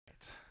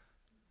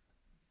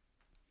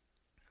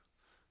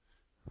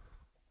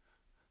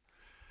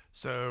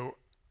So,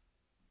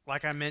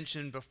 like I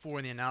mentioned before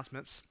in the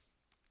announcements,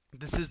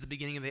 this is the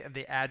beginning of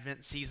the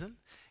Advent season,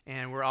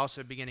 and we're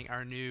also beginning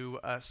our new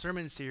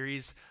sermon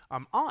series.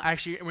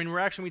 We're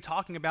actually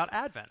talking about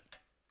Advent.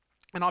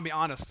 And I'll be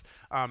honest,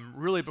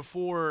 really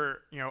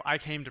before I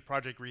came to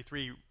Project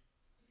Re3,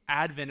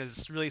 Advent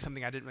is really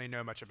something I didn't really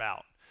know much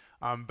about.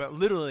 But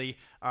literally,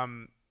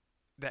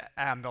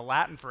 the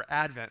Latin for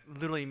Advent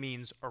literally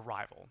means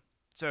arrival.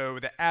 So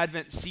the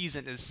Advent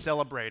season is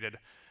celebrated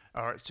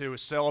to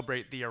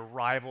celebrate the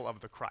arrival of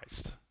the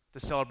Christ, to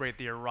celebrate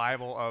the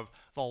arrival of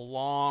the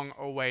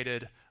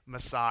long-awaited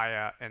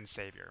Messiah and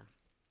Savior.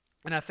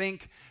 And I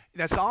think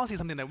that's honestly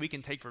something that we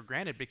can take for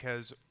granted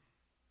because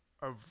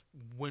of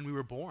when we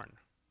were born.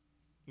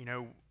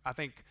 I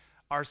think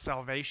our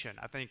salvation,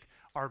 I think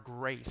our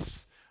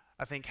grace,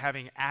 I think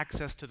having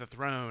access to the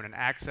throne and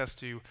access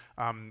to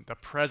the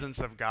presence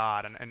of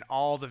God and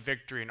all the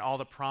victory and all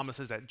the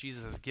promises that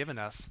Jesus has given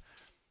us,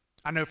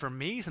 I know for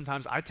me,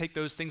 sometimes I take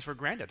those things for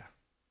granted.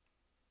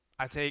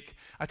 I take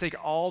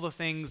all the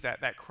things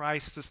that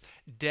Christ's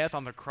death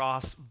on the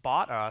cross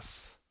bought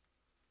us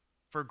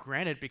for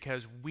granted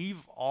because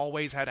we've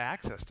always had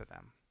access to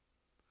them.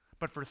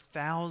 But for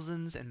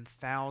thousands and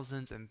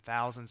thousands and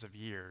thousands of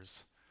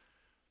years,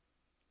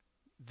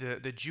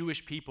 the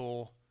Jewish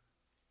people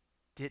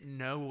didn't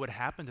know what would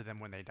happen to them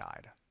when they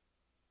died.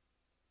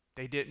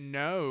 They didn't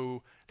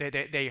know,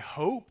 they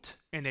hoped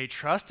and they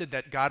trusted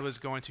that God was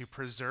going to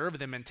preserve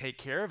them and take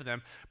care of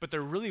them, but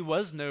there really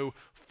was no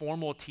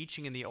formal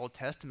teaching in the Old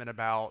Testament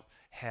about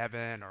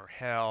heaven or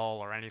hell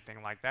or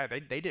anything like that.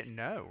 They didn't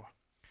know.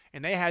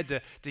 And they had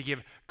to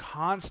give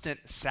constant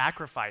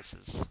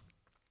sacrifices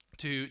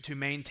to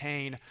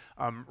maintain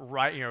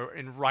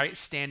right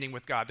standing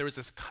with God.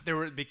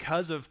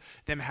 Because of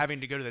them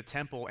having to go to the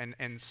temple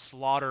and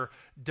slaughter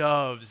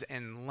doves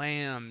and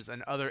lambs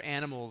and other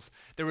animals,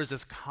 there was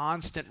this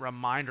constant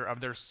reminder of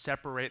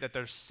that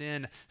their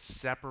sin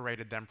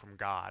separated them from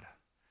God,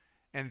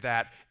 and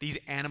that these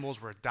animals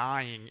were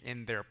dying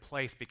in their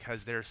place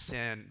because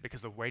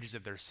the wages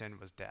of their sin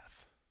was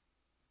death.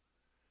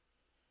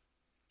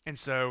 And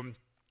so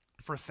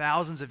for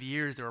thousands of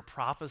years, there were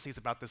prophecies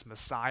about this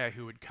Messiah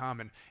who would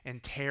come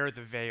and tear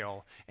the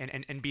veil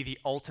and be the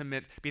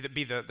ultimate, be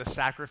the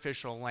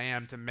sacrificial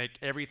lamb to make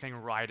everything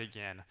right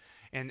again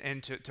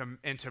and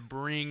to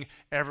bring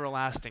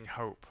everlasting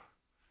hope.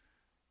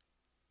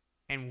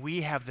 And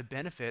we have the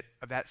benefit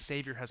of that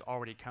Savior has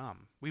already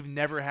come. We've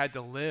never had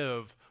to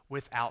live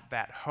without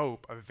that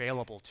hope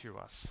available to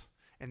us.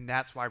 And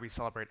that's why we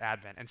celebrate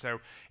Advent. And so,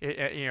 I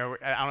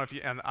don't know if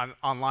you,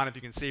 online if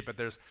you can see, but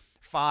there's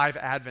 5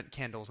 Advent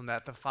candles, and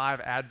that the 5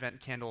 Advent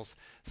candles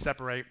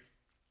separate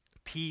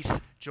peace,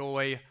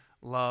 joy,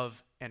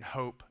 love, and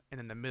hope. And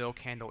then the middle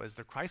candle is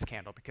the Christ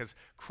candle, because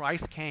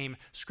Christ came.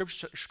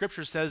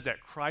 Scripture says that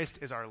Christ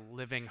is our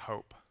living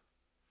hope.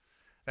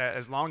 That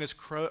as long as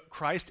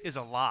Christ is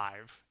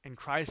alive and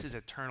Christ is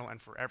eternal and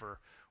forever,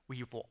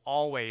 we will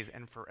always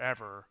and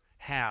forever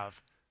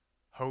have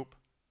hope,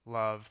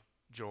 love,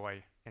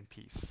 joy, and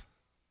peace.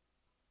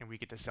 And we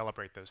get to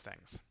celebrate those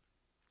things.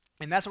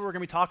 And that's what we're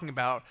going to be talking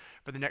about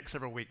for the next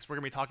several weeks. We're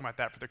going to be talking about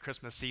that for the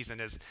Christmas season.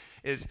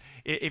 Is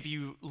if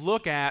you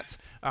look at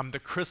the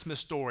Christmas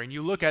story and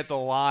you look at the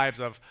lives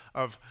of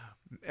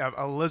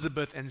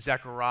Elizabeth and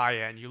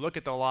Zechariah, and you look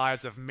at the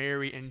lives of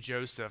Mary and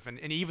Joseph, and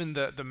even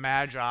the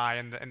Magi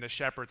and the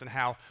shepherds, and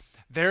how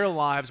their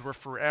lives were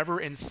forever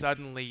and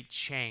suddenly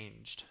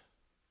changed.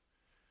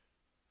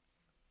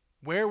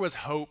 Where was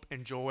hope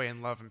and joy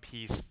and love and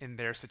peace in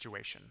their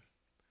situation?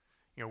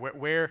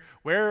 Where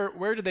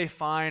did they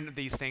find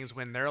these things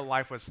when their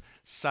life was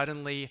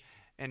suddenly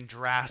and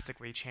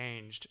drastically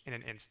changed in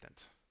an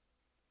instant?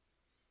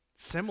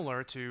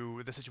 Similar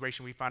to the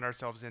situation we find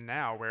ourselves in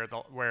now,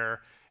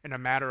 where in a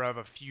matter of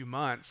a few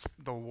months,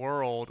 the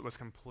world was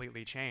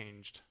completely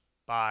changed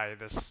by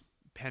this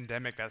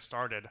pandemic that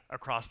started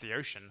across the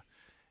ocean.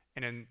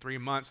 And in 3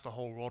 months, the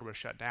whole world was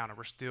shut down, and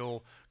we're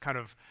still kind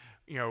of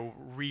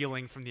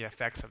reeling from the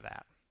effects of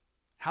that.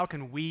 How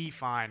can we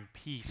find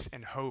peace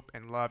and hope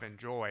and love and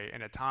joy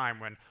in a time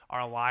when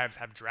our lives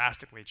have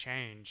drastically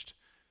changed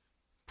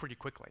pretty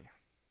quickly?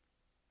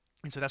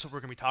 And so that's what we're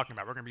going to be talking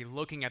about. We're going to be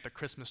looking at the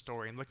Christmas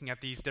story and looking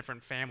at these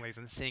different families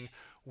and seeing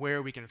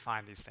where we can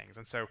find these things.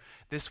 And so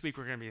this week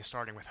we're going to be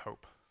starting with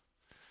hope.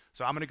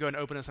 So I'm going to go and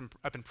open us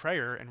up in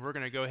prayer, and we're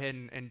going to go ahead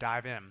and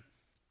dive in.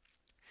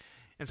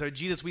 And so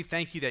Jesus, we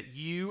thank you that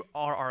you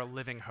are our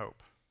living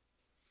hope.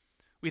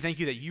 We thank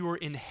you that you are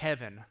in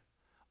heaven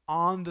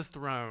on the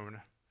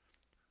throne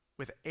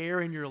with air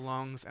in your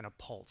lungs and a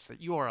pulse,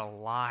 that you are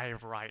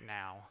alive right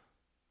now.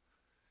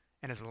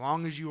 And as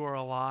long as you are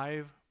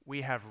alive,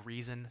 we have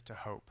reason to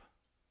hope.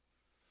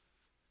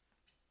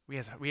 We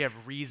have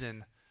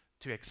reason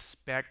to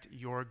expect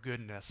your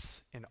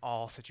goodness in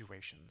all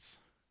situations.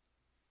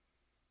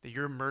 That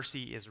your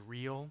mercy is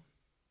real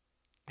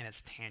and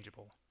it's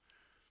tangible.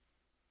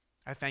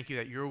 I thank you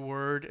that your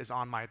word is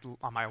on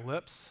my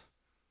lips.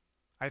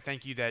 I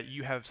thank you that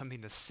you have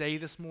something to say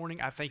this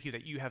morning. I thank you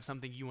that you have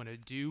something you want to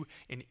do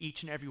in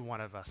each and every one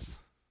of us.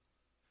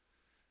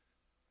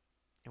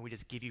 And we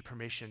just give you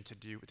permission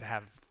to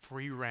have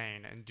free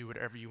reign and do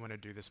whatever you want to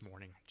do this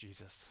morning,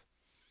 Jesus.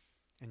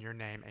 In your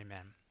name,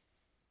 amen.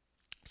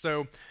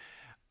 So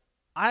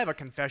I have a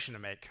confession to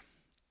make.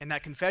 And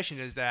that confession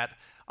is that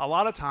a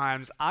lot of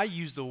times I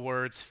use the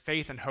words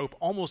faith and hope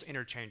almost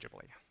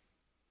interchangeably.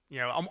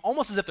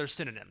 Almost as if they're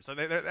synonyms. So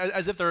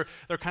as if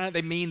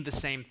they mean the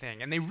same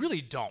thing. And they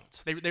really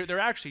don't. They're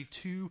actually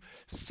two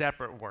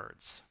separate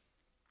words.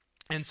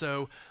 And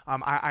so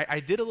I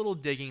did a little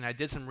digging, I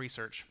did some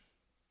research.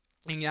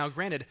 And now,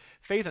 granted,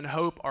 faith and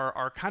hope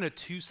are kind of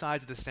two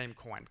sides of the same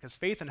coin, because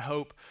faith and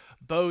hope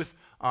both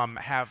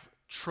have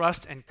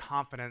trust and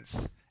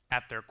confidence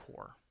at their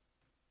core.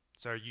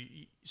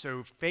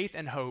 So faith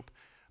and hope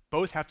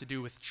both have to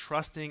do with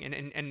trusting,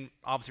 and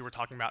obviously we're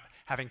talking about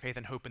having faith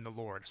and hope in the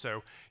Lord.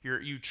 So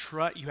you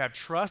have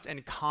trust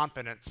and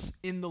confidence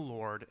in the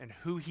Lord and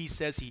who he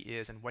says he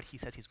is and what he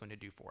says he's going to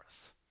do for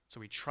us. So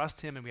we trust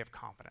him and we have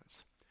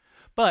confidence.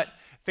 But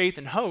faith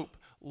and hope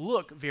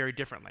look very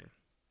differently.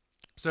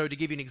 So to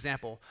give you an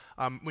example,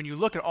 when you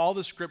look at all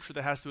the scripture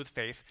that has to do with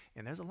faith,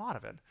 and there's a lot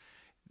of it,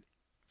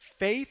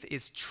 faith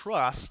is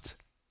trust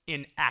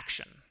in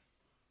action.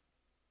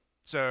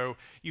 So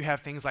you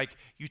have things like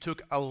you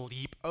took a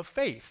leap of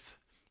faith.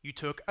 You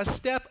took a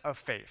step of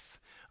faith.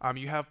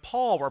 You have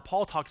Paul, where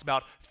Paul talks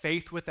about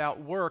faith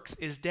without works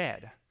is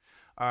dead.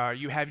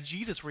 You have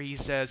Jesus, where he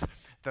says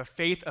the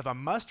faith of a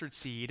mustard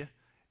seed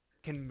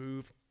can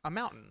move a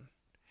mountain.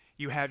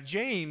 You have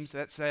James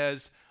that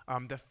says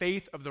the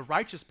faith of the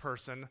righteous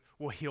person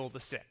will heal the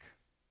sick.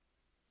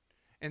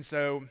 And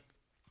so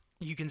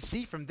you can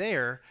see from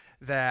there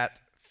that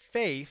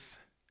faith,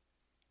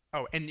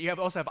 and you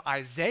also have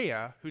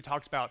Isaiah, who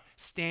talks about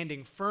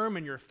standing firm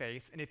in your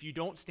faith, and if you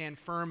don't stand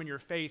firm in your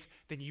faith,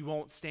 then you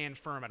won't stand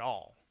firm at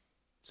all.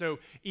 So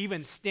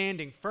even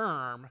standing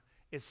firm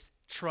is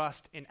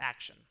trust in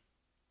action.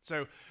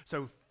 So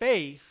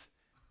faith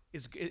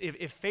is,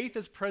 if faith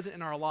is present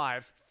in our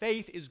lives,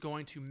 faith is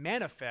going to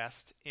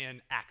manifest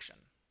in action.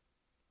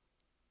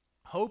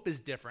 Hope is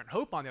different.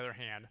 Hope, on the other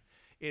hand,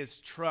 is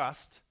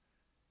trust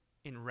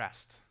in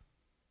rest.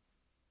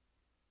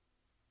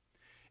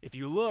 If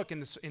you look in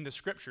the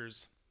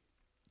scriptures,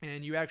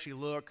 and you actually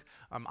look,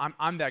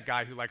 I'm that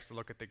guy who likes to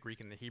look at the Greek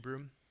and the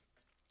Hebrew.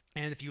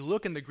 And if you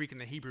look in the Greek and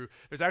the Hebrew,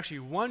 there's actually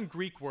one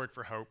Greek word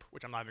for hope,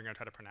 which I'm not even going to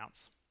try to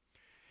pronounce.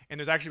 And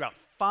there's actually about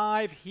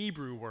 5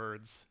 Hebrew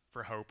words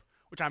for hope,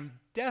 which I'm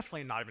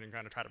definitely not even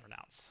going to try to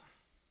pronounce.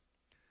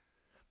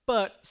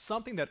 But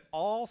something that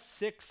all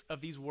 6 of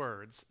these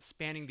words,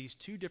 spanning these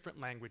 2 different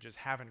languages,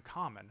 have in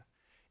common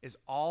is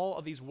all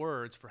of these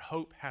words for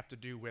hope have to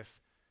do with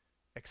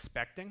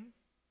expecting,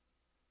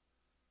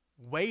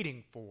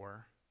 waiting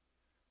for,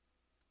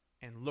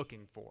 and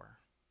looking for.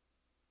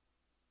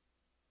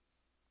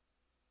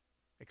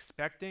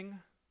 Expecting,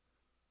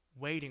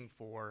 waiting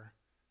for,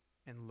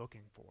 and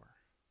looking for.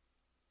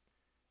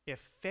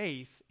 If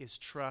faith is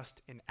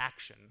trust in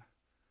action,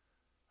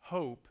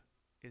 hope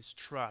is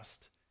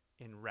trust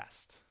in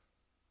rest.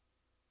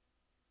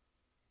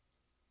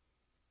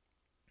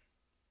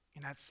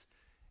 And that's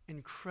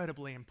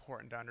incredibly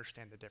important to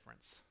understand the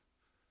difference.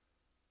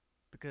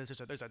 Because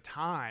there's a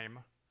time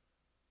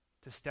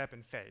to step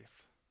in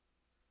faith.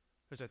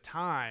 There's a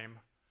time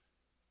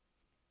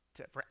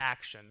for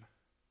action.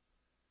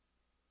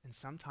 And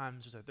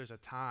sometimes there's a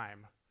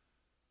time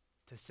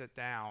to sit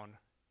down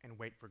and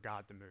wait for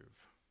God to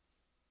move.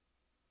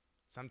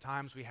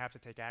 Sometimes we have to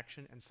take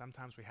action, and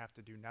sometimes we have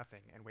to do nothing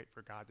and wait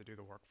for God to do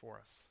the work for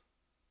us.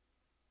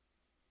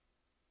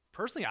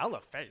 Personally, I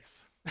love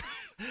faith.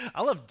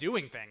 I love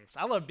doing things.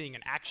 I love being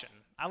in action.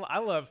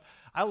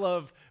 I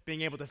love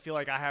being able to feel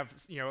like I have,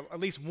 at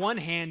least one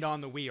hand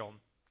on the wheel.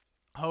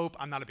 Hope,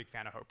 I'm not a big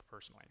fan of hope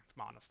personally, if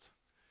I'm honest.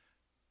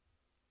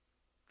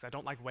 Because I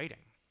don't like waiting.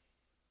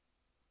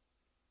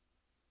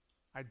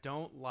 I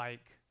don't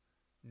like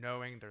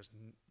knowing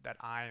that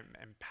I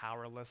am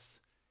powerless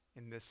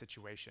in this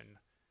situation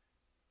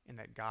and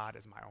that God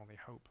is my only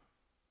hope.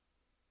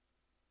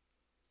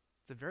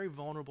 It's a very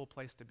vulnerable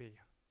place to be.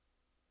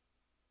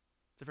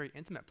 It's a very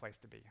intimate place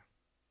to be.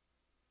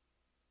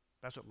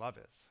 That's what love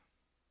is.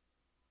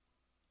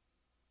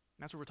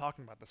 And that's what we're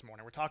talking about this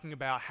morning. We're talking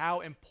about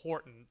how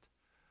important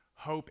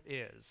hope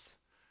is.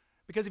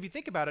 Because if you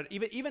think about it,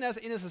 even as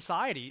in a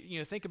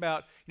society, think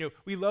about,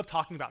 we love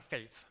talking about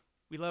faith.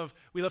 We love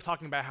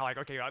talking about how,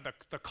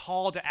 the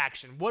call to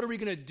action. What are we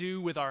going to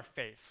do with our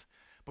faith?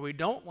 But we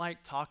don't like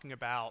talking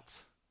about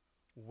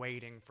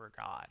waiting for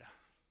God.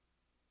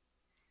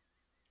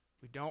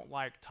 We don't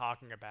like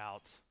talking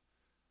about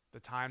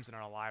the times in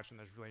our lives when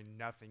there's really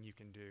nothing you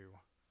can do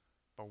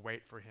but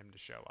wait for him to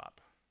show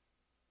up.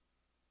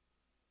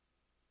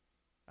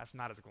 That's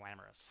not as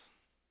glamorous.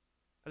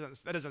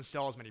 That doesn't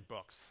sell as many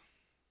books.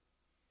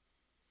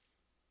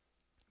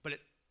 But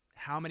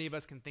how many of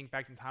us can think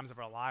back in times of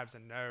our lives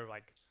and know,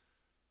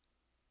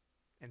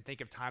 and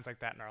think of times like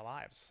that in our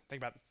lives?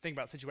 Think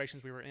about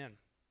situations we were in.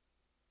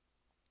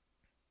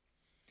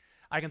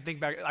 I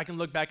can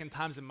look back in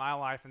times in my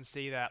life and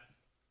see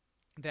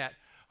that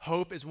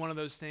hope is one of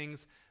those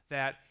things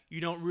that you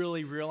don't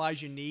really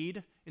realize you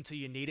need until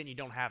you need it and you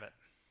don't have it.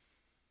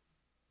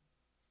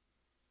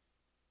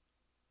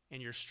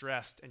 And you're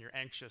stressed and you're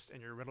anxious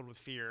and you're riddled with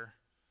fear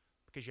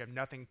because you have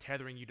nothing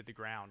tethering you to the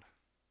ground.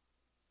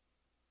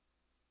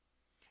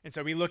 And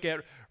so we look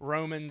at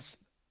Romans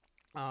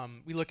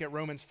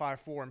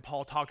 5:4, and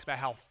Paul talks about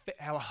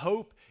how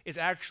hope is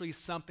actually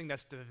something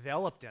that's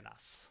developed in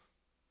us.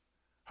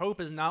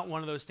 Hope is not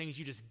one of those things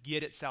you just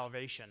get at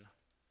salvation.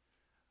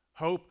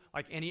 Hope,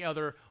 like any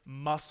other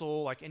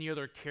muscle, like any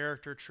other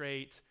character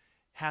trait,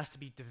 has to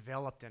be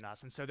developed in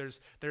us. And so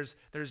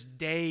there's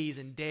days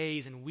and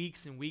days and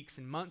weeks and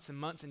months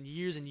and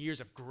years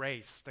of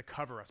grace to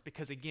cover us.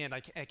 Because again,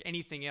 like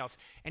anything else,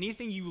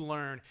 anything you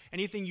learn,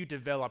 anything you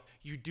develop,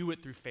 you do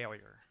it through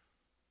failure.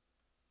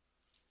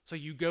 So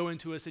you go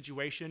into a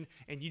situation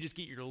and you just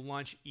get your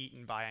lunch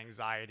eaten by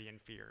anxiety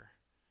and fear.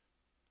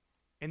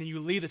 And then you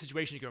leave the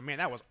situation and you go, man,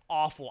 that was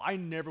awful. I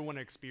never want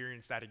to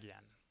experience that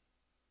again.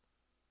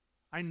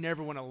 I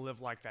never want to live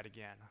like that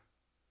again.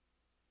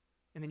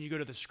 And then you go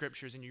to the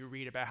scriptures and you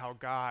read about how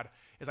God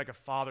is like a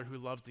father who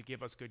loves to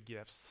give us good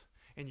gifts.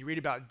 And you read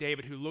about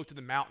David who looked to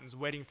the mountains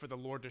waiting for the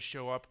Lord to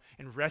show up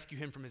and rescue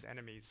him from his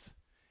enemies.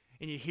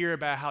 And you hear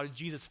about how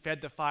Jesus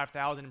fed the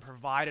 5,000 and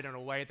provided in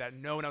a way that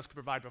no one else could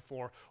provide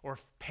before, or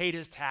paid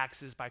his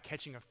taxes by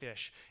catching a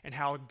fish, and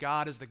how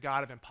God is the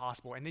God of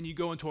impossible. And then you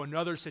go into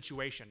another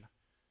situation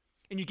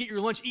and you get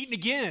your lunch eaten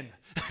again.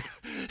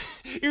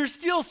 You're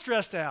still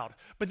stressed out.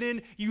 But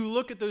then you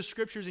look at those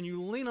scriptures and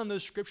you lean on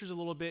those scriptures a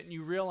little bit and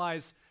you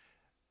realize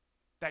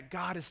that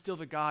God is still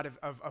the God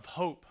of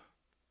hope.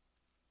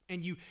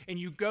 And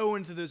you go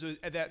into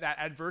that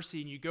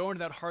adversity and you go into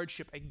that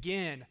hardship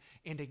again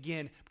and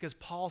again, because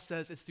Paul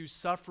says it's through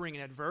suffering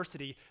and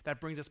adversity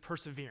that brings us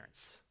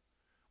perseverance.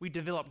 We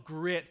develop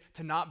grit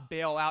to not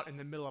bail out in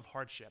the middle of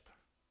hardship.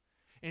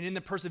 And in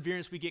the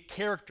perseverance, we get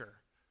character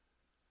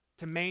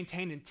to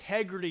maintain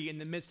integrity in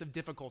the midst of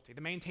difficulty, to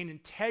maintain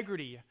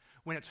integrity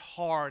when it's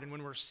hard and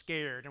when we're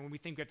scared and when we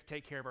think we have to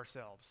take care of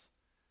ourselves.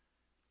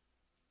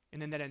 And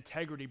then that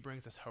integrity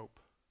brings us hope.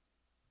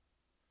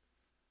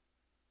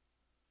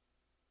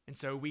 And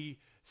so we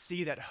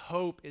see that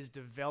hope is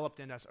developed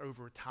in us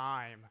over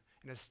time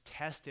and is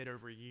tested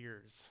over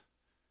years.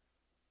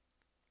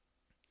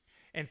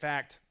 In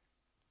fact,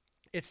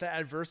 it's the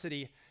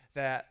adversity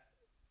that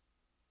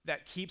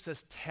keeps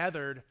us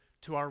tethered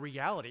to our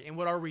reality. And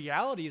what our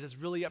reality is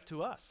really up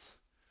to us.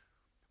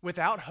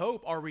 Without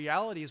hope, our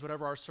reality is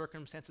whatever our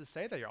circumstances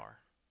say they are.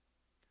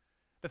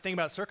 The thing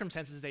about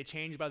circumstances, they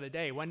change by the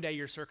day. One day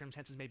your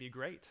circumstances may be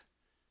great,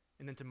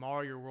 and then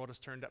tomorrow your world is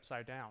turned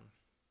upside down.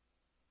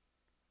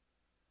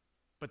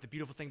 But the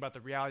beautiful thing about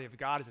the reality of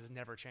God is it's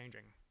never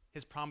changing.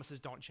 His promises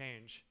don't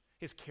change.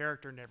 His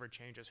character never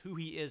changes. Who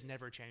he is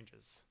never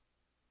changes.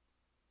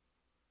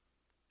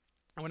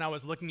 And when I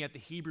was looking at the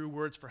Hebrew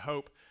words for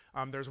hope,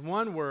 there's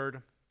one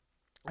word.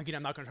 Again,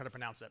 I'm not going to try to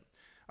pronounce it.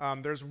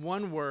 There's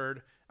one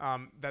word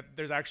that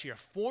there's actually a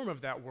form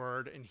of that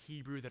word in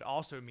Hebrew that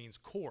also means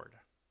cord.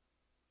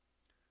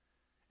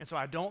 And so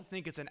I don't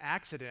think it's an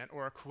accident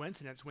or a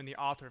coincidence when the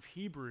author of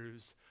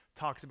Hebrews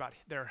talks about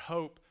their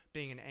hope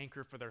being an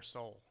anchor for their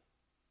soul.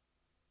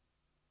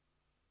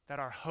 That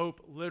our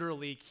hope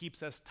literally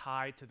keeps us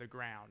tied to the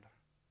ground.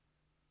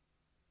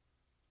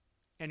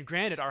 And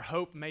granted, our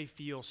hope may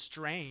feel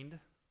strained.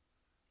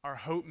 Our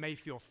hope may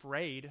feel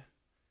frayed.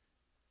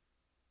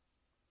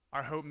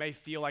 Our hope may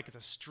feel like it's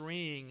a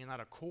string and not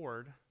a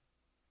cord.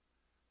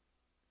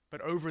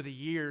 But over the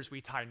years,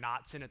 we tie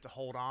knots in it to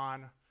hold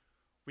on.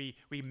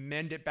 We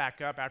mend it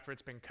back up after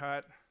it's been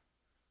cut.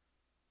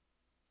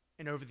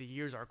 And over the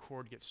years, our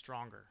cord gets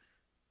stronger.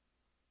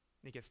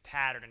 And it gets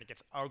tattered and it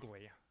gets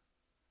ugly.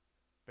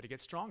 But it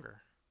gets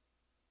stronger.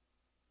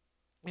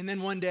 And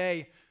then one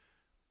day,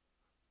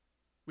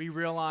 we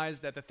realize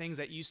that the things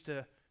that used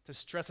to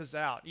stress us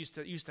out, used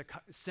to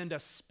send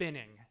us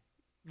spinning,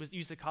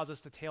 used to cause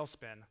us to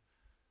tailspin,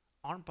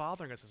 aren't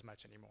bothering us as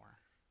much anymore.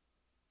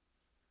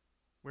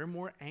 We're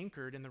more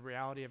anchored in the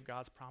reality of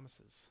God's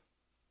promises.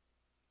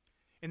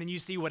 And then you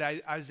see what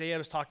Isaiah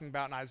was talking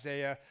about in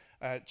Isaiah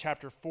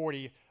chapter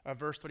 40,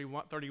 verse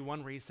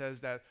 31, where he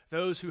says that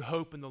those who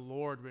hope in the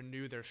Lord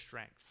renew their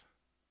strength.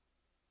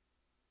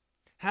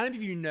 How many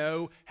of you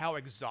know how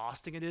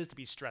exhausting it is to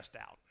be stressed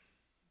out?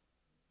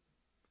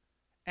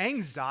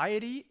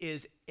 Anxiety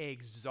is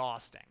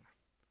exhausting.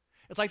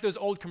 It's like those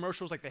old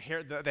commercials, like the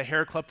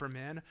hair club for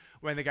men,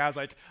 when the guy's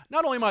like,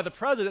 not only am I the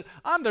president,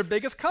 I'm their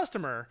biggest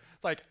customer.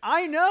 It's like,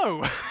 I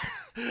know.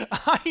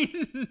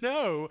 I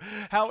know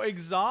how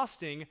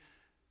exhausting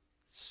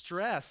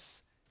stress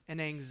and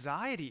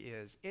anxiety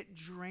is. It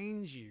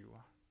drains you.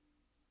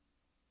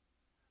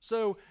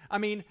 So, I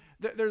mean,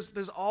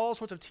 there's all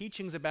sorts of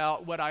teachings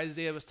about what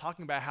Isaiah was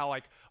talking about, how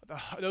like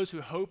those who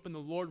hope in the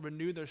Lord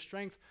renew their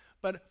strength.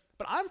 But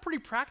I'm pretty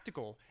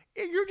practical.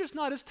 You're just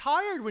not as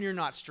tired when you're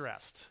not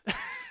stressed.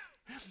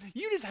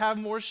 You just have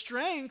more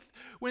strength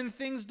when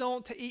things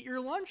don't eat your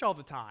lunch all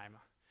the time.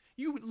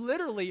 You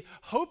literally,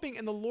 hoping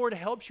in the Lord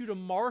helps you to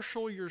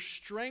marshal your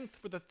strength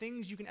for the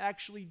things you can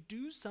actually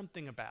do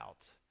something about.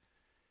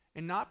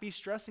 and not be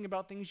stressing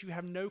about things you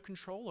have no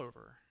control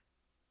over.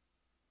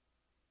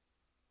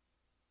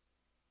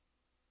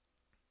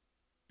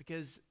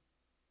 Because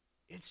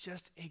it's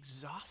just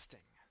exhausting.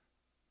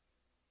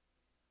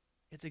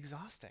 It's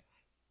exhausting.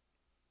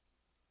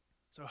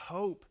 So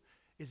hope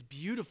is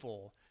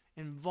beautiful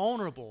and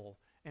vulnerable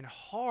and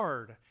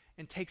hard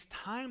and takes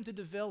time to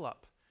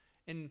develop.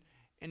 And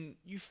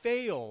you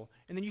fail,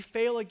 and then you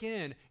fail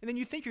again, and then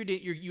you think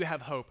you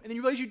have hope, and then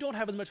you realize you don't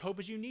have as much hope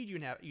as you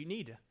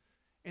need.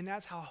 And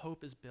that's how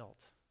hope is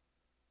built.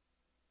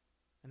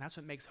 And that's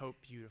what makes hope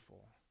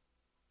beautiful.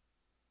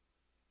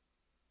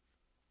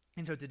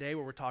 And so today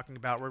what we're talking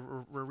about,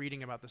 we're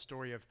reading about the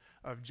story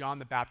of John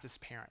the Baptist's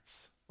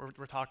parents.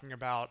 We're talking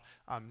about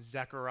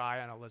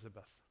Zechariah and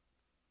Elizabeth.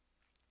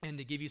 And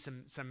to give you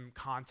some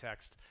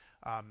context,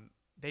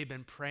 they've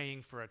been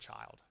praying for a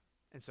child.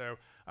 And so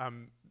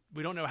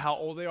we don't know how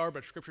old they are,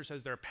 but Scripture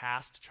says they're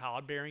past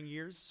childbearing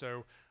years.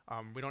 So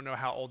we don't know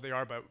how old they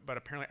are, but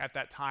apparently at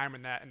that time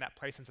in that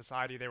place in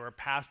society, they were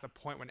past the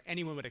point when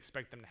anyone would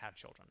expect them to have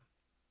children.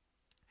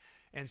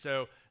 And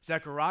so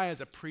Zechariah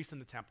is a priest in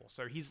the temple.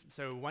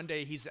 So one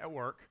day he's at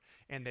work,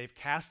 and they've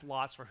cast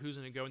lots for who's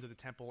going to go into the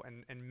temple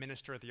and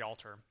minister at the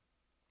altar.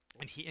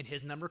 And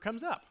his number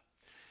comes up.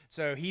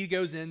 So he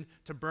goes in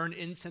to burn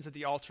incense at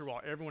the altar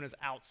while everyone is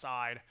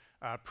outside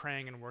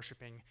praying and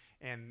worshiping.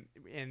 And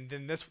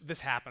then this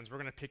happens. We're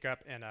going to pick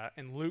up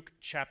in Luke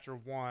chapter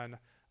 1,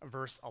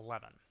 verse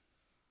 11.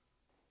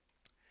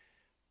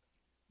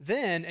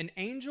 Then an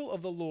angel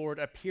of the Lord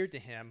appeared to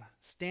him,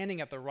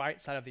 standing at the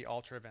right side of the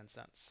altar of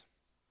incense.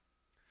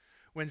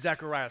 When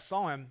Zechariah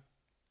saw him,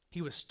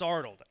 he was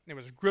startled and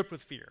was gripped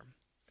with fear.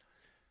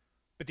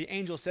 But the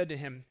angel said to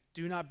him,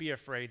 "Do not be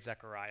afraid,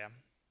 Zechariah.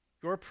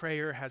 Your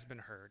prayer has been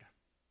heard.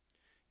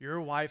 Your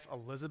wife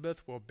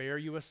Elizabeth will bear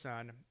you a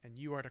son, and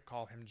you are to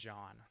call him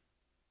John.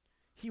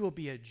 He will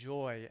be a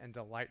joy and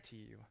delight to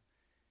you,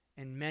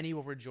 and many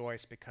will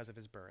rejoice because of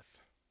his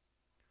birth.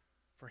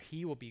 For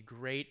he will be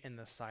great in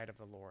the sight of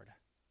the Lord.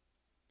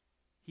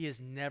 He is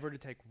never to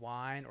take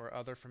wine or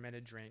other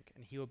fermented drink,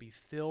 and he will be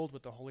filled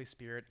with the Holy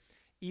Spirit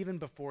even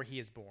before he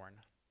is born.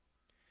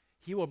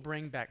 He will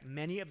bring back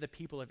many of the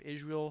people of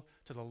Israel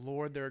to the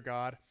Lord their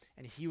God,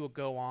 and he will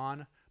go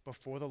on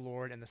before the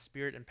Lord in the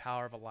spirit and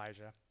power of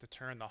Elijah to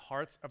turn the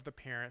hearts of the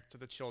parents to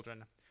the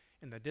children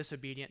and the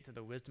disobedient to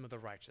the wisdom of the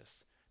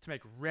righteous, to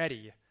make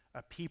ready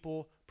a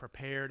people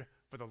prepared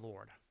for the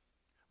Lord."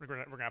 We're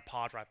going to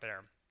pause right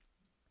there.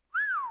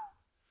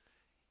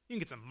 You can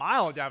get some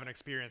mileage out of an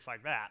experience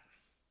like that.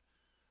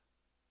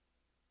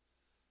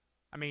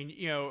 I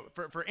mean,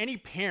 for any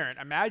parent,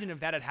 imagine if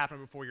that had happened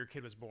before your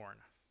kid was born.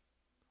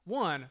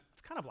 One,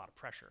 it's kind of a lot of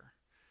pressure.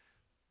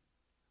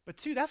 But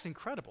two, that's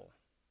incredible.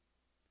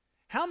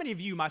 How many of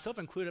you, myself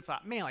included, have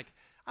thought, man,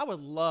 I would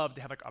love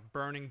to have a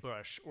burning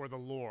bush or the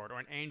Lord or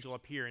an angel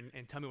appear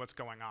and tell me what's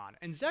going on?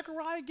 And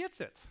Zechariah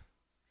gets it.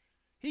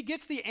 He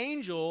gets the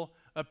angel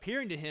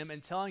appearing to him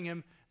and telling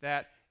him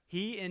that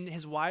he and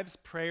his wife's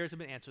prayers have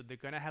been answered. They're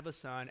going to have a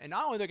son. And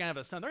not only are they going to have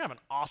a son, they're going to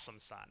have an awesome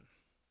son.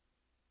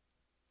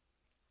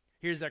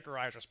 Here's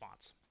Zechariah's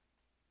response.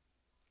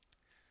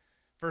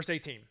 Verse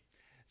 18.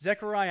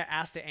 Zechariah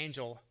asked the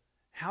angel,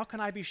 "How can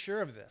I be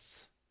sure of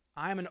this?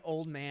 I am an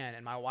old man,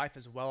 and my wife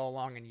is well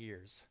along in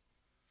years."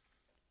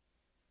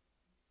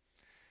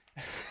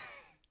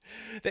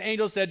 The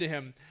angel said to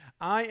him,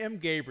 "I am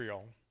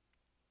Gabriel.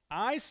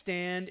 I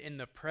stand in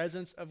the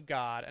presence of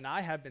God, and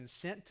I have been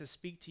sent to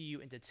speak to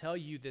you and to tell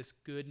you this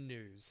good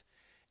news.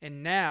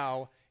 And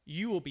now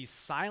you will be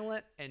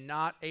silent and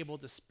not able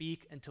to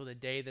speak until the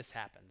day this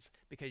happens,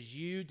 because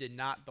you did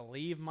not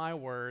believe my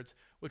words,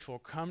 which will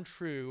come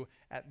true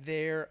at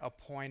their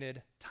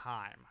appointed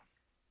time."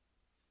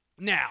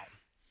 Now,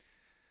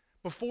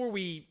 before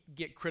we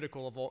get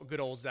critical of good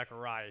old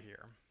Zechariah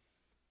here,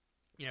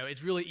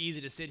 it's really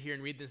easy to sit here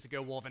and read this and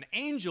go, well, if an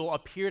angel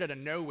appeared out of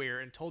nowhere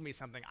and told me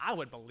something, I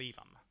would believe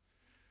him.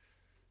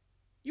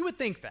 You would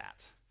think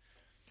that.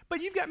 But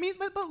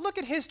but look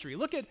at history.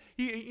 Look at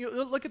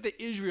the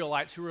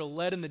Israelites who were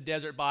led in the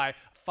desert by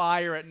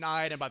fire at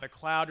night and by the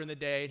cloud during the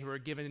day, and who were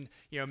given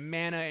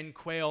manna and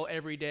quail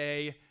every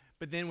day.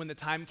 But then when the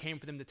time came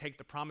for them to take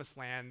the promised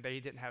land, they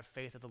didn't have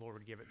faith that the Lord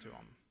would give it to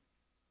them.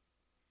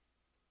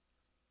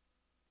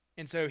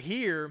 And so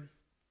here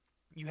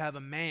you have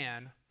a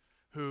man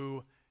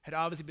who had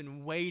obviously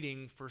been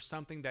waiting for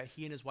something that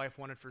he and his wife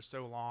wanted for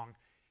so long.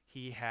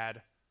 He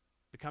had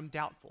become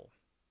doubtful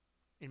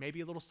and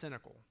maybe a little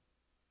cynical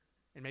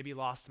and maybe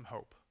lost some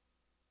hope.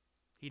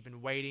 He'd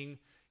been waiting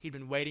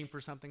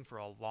for something for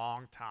a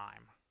long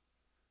time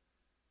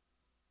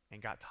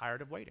and got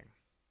tired of waiting.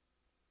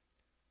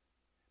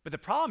 But the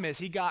problem is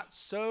he got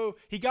to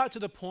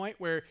the point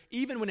where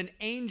even when an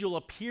angel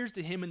appears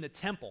to him in the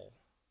temple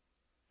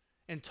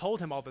and told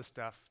him all this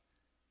stuff,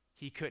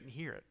 he couldn't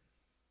hear it.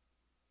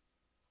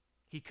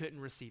 He couldn't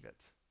receive it.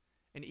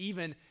 And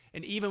even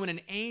when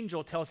an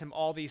angel tells him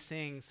all these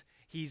things,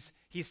 he's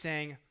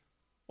saying,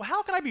 well,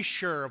 how can I be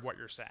sure of what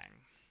you're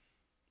saying?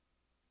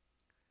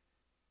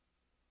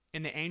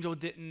 And the angel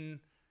didn't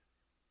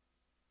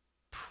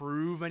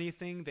prove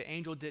anything. The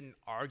angel didn't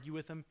argue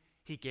with him.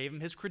 He gave him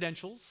his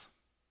credentials,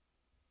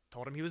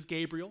 told him he was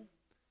Gabriel.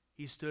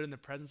 He stood in the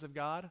presence of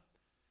God,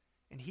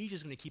 and he's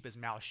just going to keep his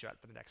mouth shut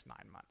for the next 9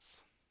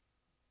 months.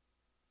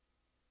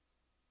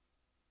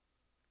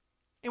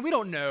 And we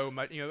don't know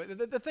much.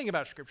 The thing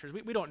about Scriptures,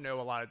 we don't know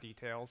a lot of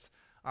details.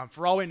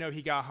 For all we know,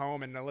 he got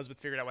home, and Elizabeth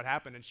figured out what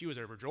happened, and she was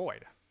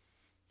overjoyed.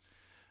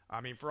 I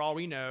mean, for all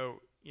we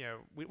know,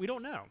 we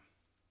don't know.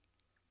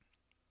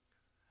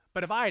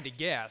 But if I had to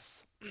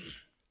guess,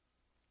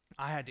 if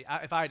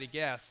I had to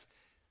guess,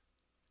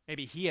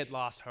 maybe he had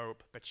lost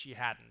hope, but she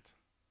hadn't.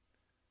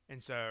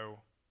 And so,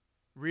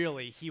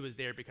 really, he was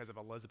there because of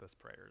Elizabeth's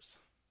prayers.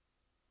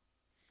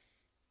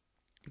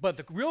 But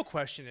the real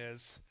question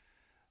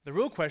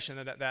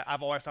that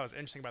I've always thought was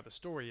interesting about the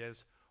story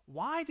is,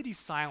 why did he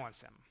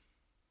silence him?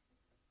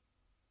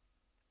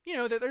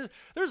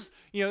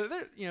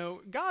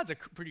 God's a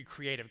pretty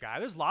creative guy.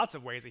 There's lots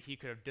of ways that he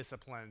could have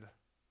disciplined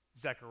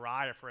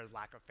Zechariah for his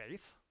lack of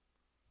faith.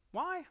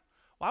 Why?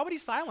 Why would he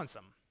silence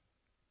him?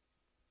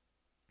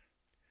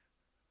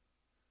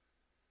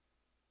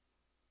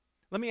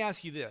 Let me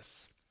ask you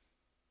this.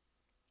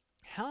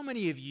 How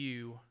many of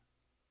you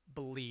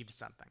believed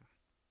something?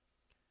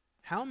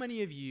 How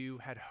many of you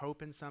had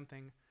hope in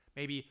something?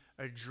 Maybe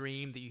a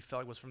dream that you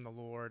felt like was from the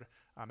Lord.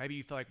 Maybe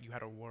you felt like you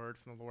had a word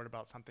from the Lord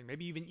about something.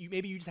 Maybe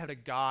you just had a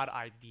God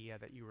idea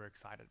that you were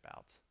excited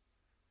about.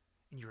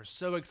 And you were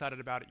so excited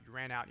about it, you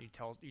ran out and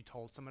you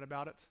told someone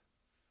about it.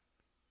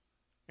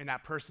 And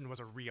that person was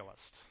a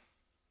realist.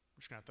 I'm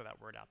just going to throw that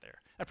word out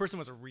there. That person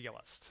was a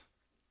realist.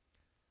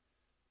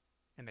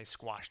 And they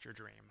squashed your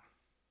dream.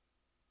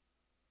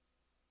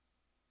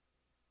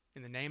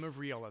 In the name of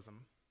realism,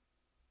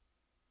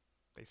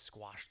 they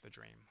squashed the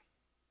dream.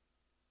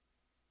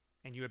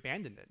 And you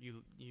abandoned it.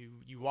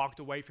 You walked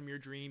away from your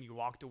dream. You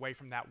walked away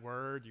from that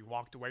word. You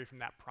walked away from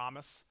that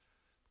promise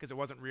because it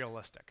wasn't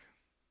realistic.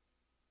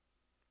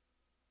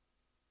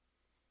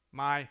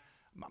 My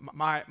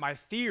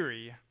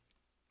theory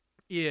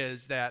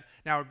is that,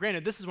 now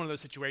granted, this is one of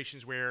those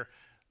situations where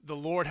the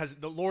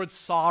Lord's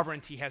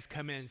sovereignty has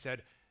come in and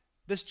said,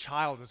 this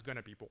child is going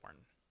to be born.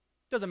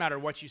 Doesn't matter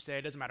what you say.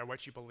 It doesn't matter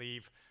what you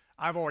believe.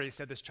 I've already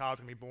said this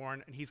child's going to be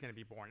born, and he's going to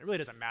be born. It really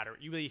doesn't matter.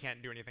 You really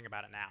can't do anything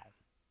about it now.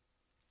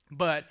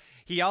 But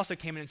he also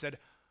came in and said,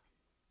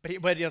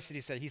 what else did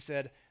he say? He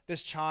said,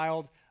 this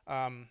child,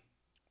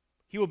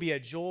 he will be a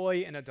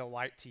joy and a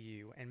delight to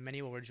you, and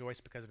many will rejoice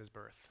because of his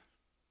birth.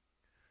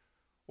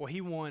 Well,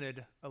 he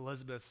wanted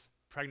Elizabeth's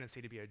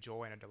pregnancy to be a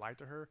joy and a delight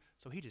to her,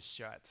 so he just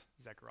shut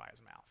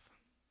Zechariah's mouth.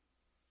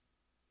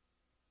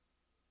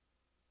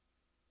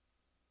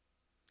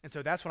 And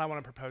so that's what I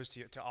want to propose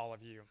to all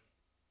of you.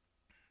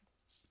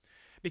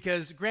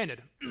 Because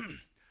granted,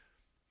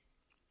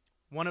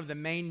 one of the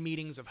main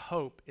meanings of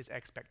hope is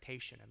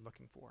expectation and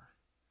looking for.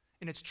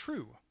 And it's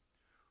true.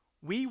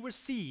 We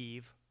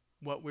receive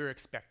what we're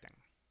expecting.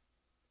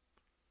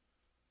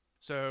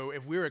 So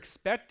if we're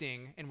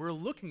expecting and we're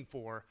looking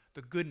for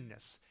the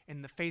goodness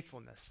and the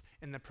faithfulness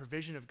and the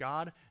provision of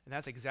God, and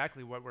that's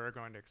exactly what we're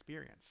going to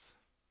experience.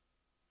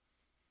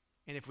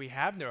 And if we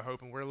have no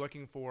hope and we're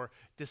looking for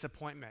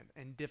disappointment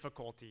and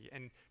difficulty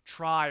and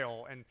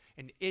trial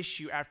and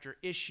issue after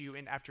issue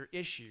and after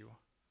issue,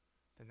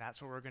 then that's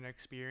what we're going to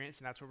experience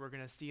and that's what we're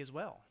going to see as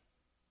well.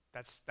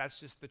 That's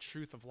just the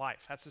truth of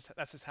life. That's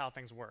just how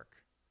things work.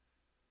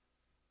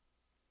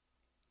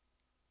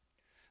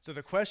 So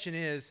the question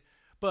is,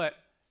 but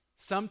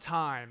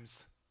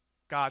sometimes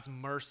God's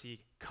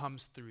mercy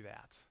comes through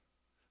that.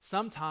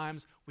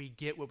 Sometimes we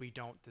get what we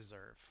don't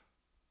deserve.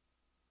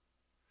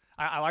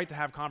 I like to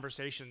have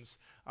conversations.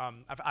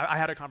 I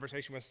had a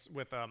conversation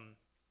with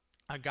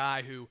a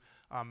guy who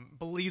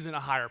believes in a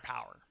higher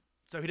power.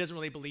 So he doesn't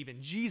really believe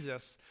in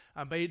Jesus,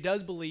 but he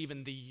does believe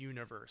in the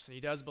universe, and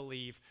he does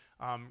believe,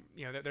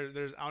 that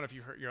there's. I don't know if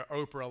you heard,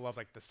 Oprah loves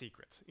like The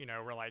Secret.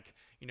 Where like,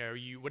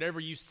 you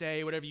whatever you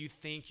say, whatever you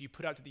think, you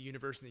put out to the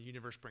universe, and the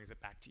universe brings it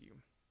back to you.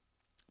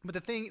 But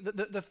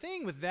the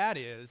thing with that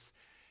is,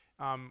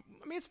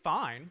 it's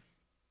fine.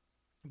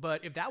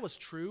 But if that was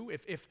true,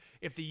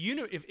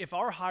 if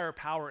our higher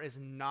power is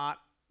not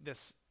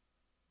this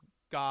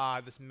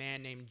God, this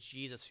man named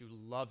Jesus who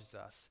loves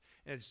us,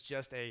 and it's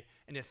just an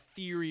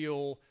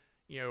ethereal,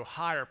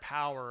 higher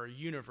power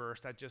universe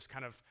that just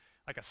kind of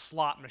like a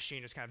slot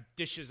machine just kind of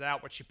dishes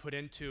out what you put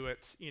into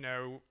it,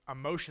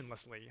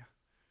 emotionlessly,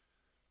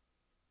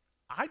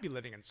 I'd be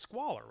living in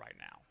squalor right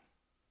now.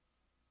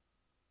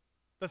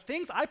 The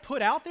things I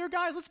put out there,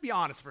 guys, let's be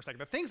honest for a second.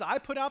 The things I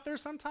put out there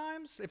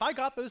sometimes, if I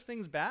got those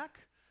things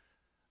back,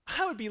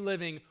 I would be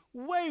living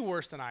way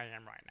worse than I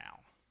am right now.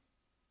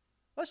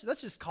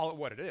 Let's just call it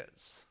what it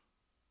is.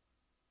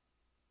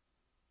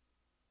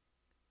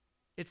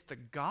 It's the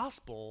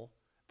gospel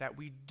that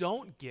we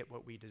don't get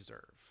what we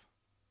deserve.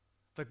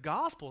 The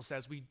gospel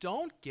says we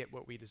don't get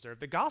what we deserve.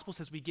 The gospel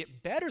says we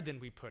get better than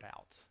we put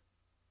out.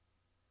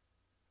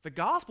 The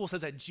gospel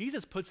says that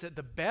Jesus puts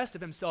the best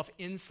of himself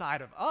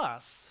inside of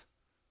us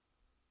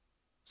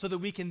so that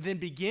we can then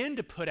begin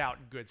to put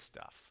out good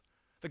stuff.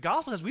 The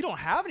gospel says we don't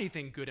have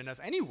anything good in us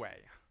anyway.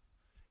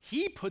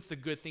 He puts the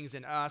good things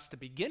in us to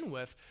begin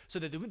with so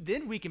that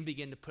then we can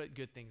begin to put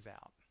good things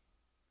out.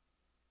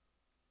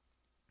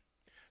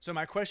 So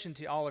my question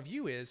to all of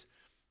you is,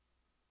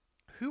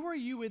 who are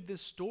you in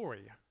this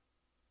story?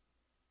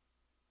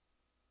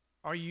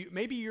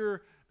 Maybe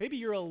you're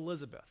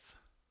Elizabeth.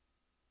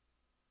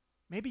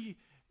 Maybe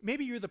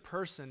you're the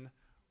person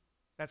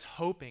that's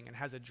hoping and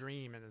has a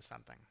dream into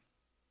something.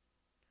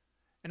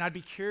 And I'd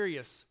be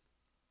curious,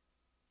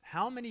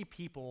 how many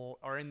people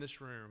are in this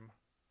room,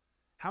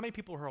 how many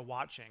people who are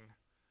watching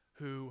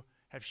who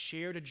have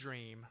shared a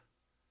dream,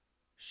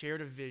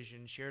 shared a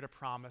vision, shared a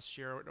promise,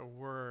 shared a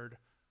word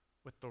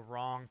with the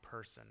wrong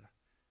person,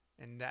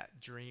 and that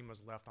dream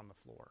was left on the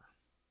floor?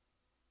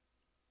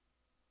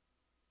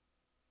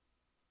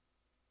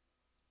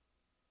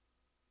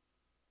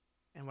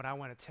 And what I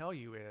want to tell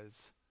you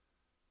is,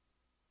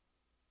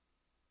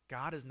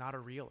 God is not a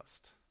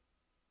realist.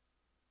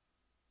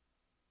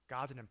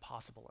 God's an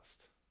impossibilist.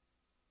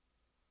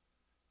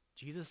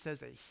 Jesus says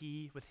that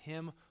with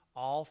him,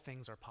 all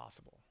things are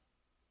possible.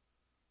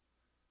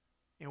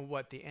 And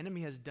what the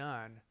enemy has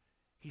done,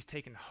 he's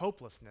taken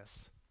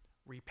hopelessness,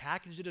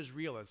 repackaged it as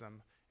realism,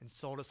 and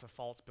sold us a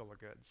false bill of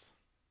goods.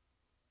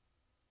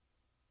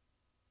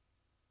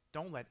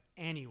 Don't let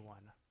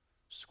anyone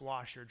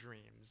squash your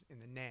dreams in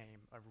the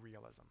name of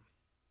realism.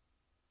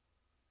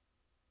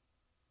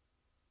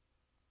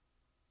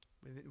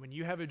 When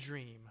you have a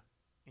dream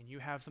and you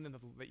have something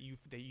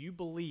that you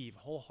believe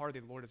wholeheartedly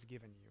the Lord has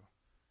given you,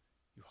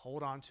 you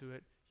hold on to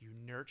it, you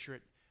nurture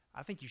it.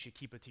 I think you should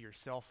keep it to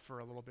yourself for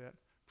a little bit,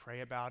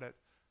 pray about it,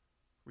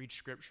 read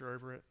scripture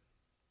over it.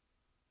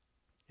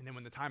 And then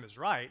when the time is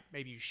right,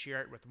 maybe you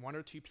share it with one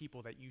or two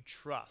people that you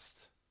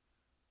trust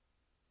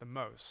the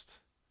most,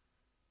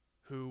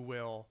 who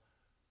will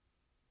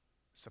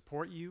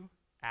support you,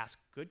 ask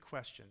good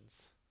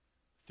questions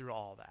through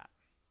all that.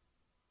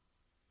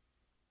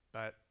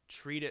 But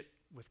treat it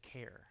with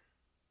care,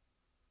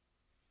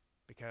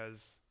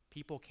 because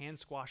people can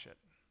squash it.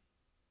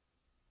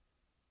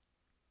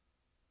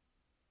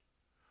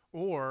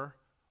 Or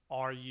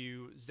are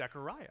you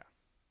Zechariah?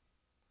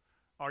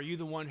 Are you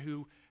the one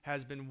who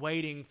has been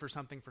waiting for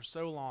something for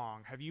so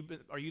long?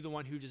 Are you the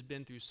one who just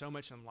been through so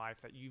much in life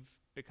that you've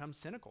become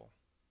cynical?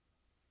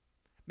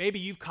 Maybe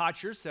you've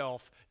caught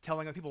yourself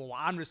telling other people, well,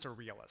 I'm just a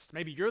realist.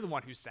 Maybe you're the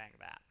one who's saying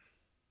that.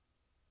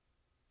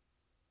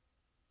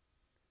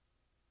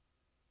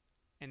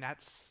 And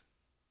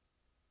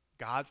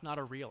God's not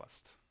a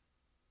realist.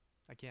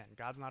 Again,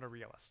 God's not a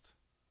realist.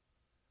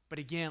 But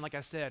again, like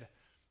I said,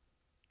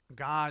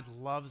 God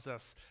loves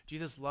us.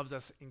 Jesus loves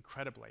us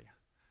incredibly.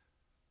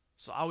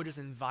 So I would just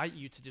invite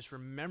you to just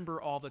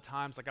remember all the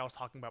times, like I was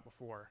talking about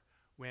before,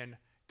 when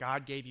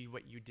God gave you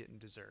what you didn't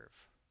deserve.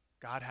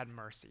 God had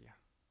mercy.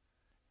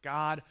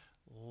 God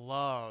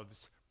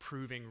loves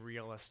proving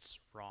realists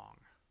wrong.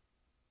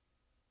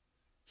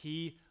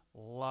 He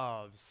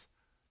loves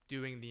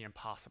doing the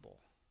impossible.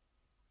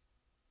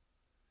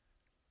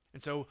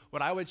 And so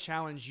what I would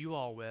challenge you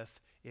all with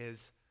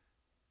is,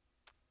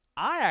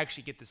 I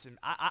actually get this,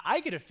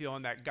 I get a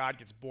feeling that God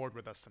gets bored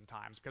with us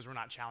sometimes because we're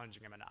not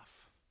challenging him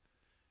enough.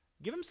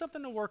 Give him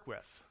something to work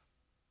with.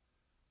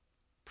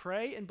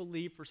 Pray and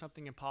believe for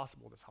something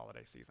impossible this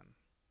holiday season.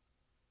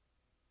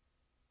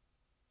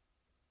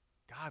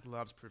 God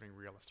loves proving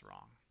realists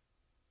wrong.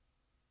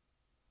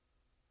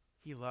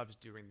 He loves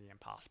doing the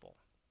impossible.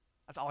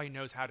 That's all he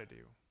knows how to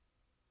do.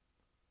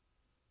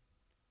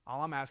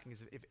 All I'm asking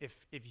is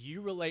if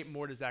you relate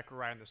more to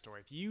Zechariah in the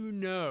story, if you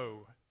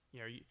know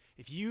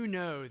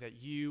that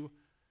you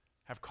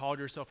have called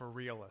yourself a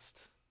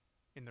realist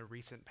in the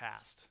recent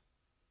past,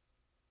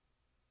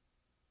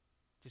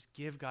 just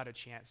give God a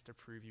chance to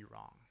prove you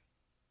wrong.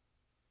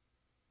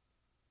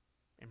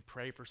 And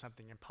pray for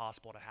something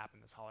impossible to happen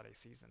this holiday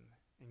season,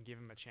 and give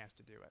him a chance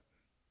to do it.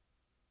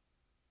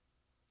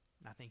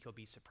 And I think he'll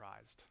be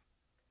surprised.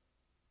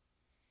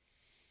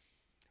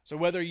 So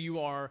whether you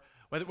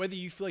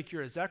feel like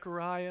you're a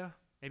Zechariah,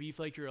 maybe you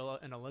feel like you're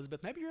an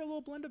Elizabeth, maybe you're a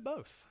little blend of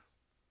both.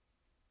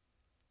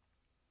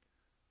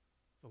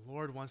 The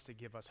Lord wants to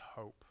give us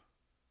hope.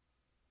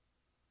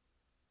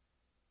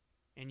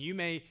 And you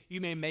may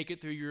make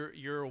it through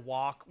your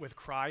walk with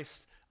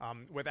Christ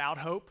without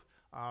hope,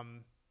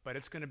 but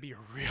it's going to be a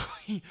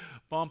really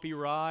bumpy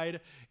ride,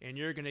 and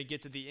you're going to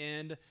get to the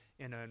end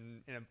in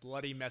a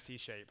bloody, messy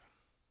shape.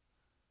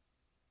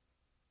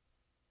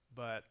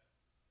 But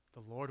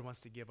the Lord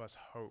wants to give us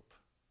hope.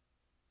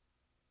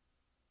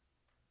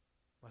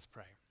 Let's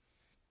pray.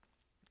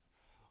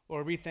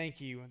 Lord, we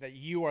thank you that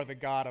you are the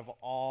God of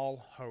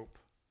all hope,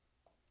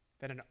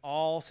 that in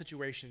all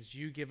situations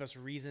you give us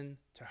reason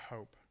to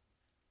hope.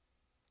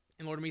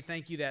 And Lord, we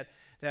thank you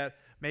that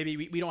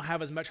maybe we don't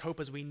have as much hope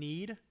as we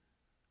need,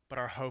 but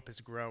our hope is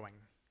growing.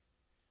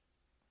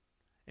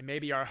 And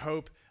maybe our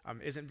hope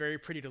isn't very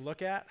pretty to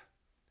look at,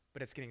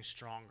 but it's getting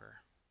stronger.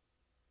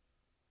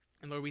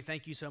 And Lord, we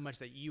thank you so much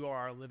that you are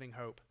our living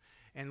hope.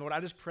 And Lord, I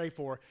just pray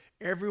for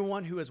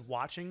everyone who is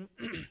watching,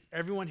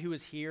 everyone who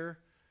is here,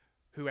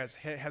 who has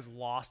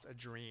lost a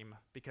dream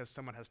because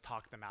someone has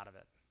talked them out of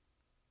it.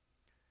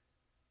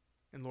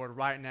 And Lord,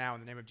 right now, in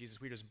the name of Jesus,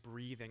 we're just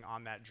breathing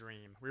on that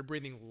dream. We're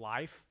breathing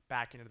life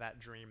back into that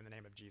dream in the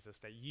name of Jesus,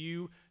 that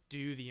you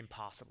do the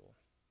impossible.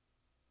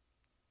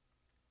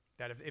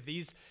 That if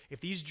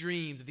these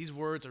dreams, if these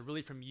words are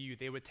really from you,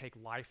 they would take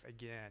life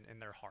again in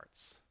their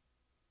hearts.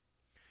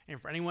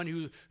 And for anyone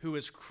who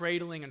is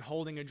cradling and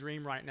holding a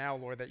dream right now,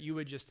 Lord, that you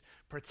would just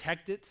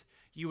protect it,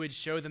 you would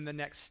show them the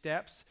next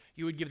steps,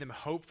 you would give them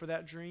hope for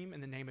that dream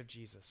in the name of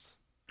Jesus.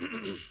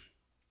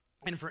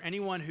 And for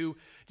anyone who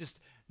just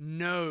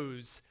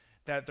knows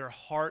that their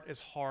heart is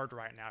hard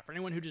right now, for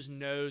anyone who just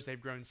knows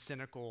they've grown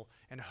cynical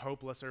and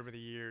hopeless over the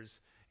years,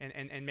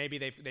 and maybe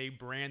they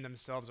brand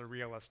themselves a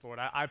realist, Lord,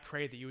 I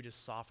pray that you would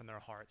just soften their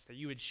hearts, that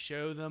you would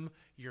show them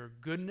your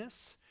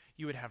goodness,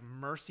 you would have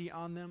mercy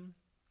on them,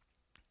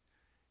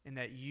 and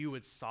that you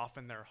would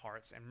soften their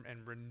hearts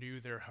and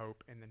renew their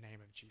hope in the name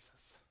of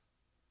Jesus.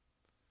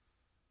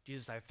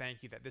 Jesus, I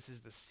thank you that this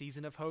is the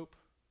season of hope,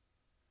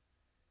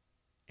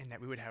 and that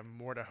we would have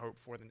more to hope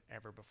for than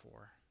ever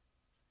before.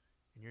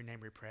 In your name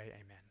we pray,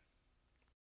 amen.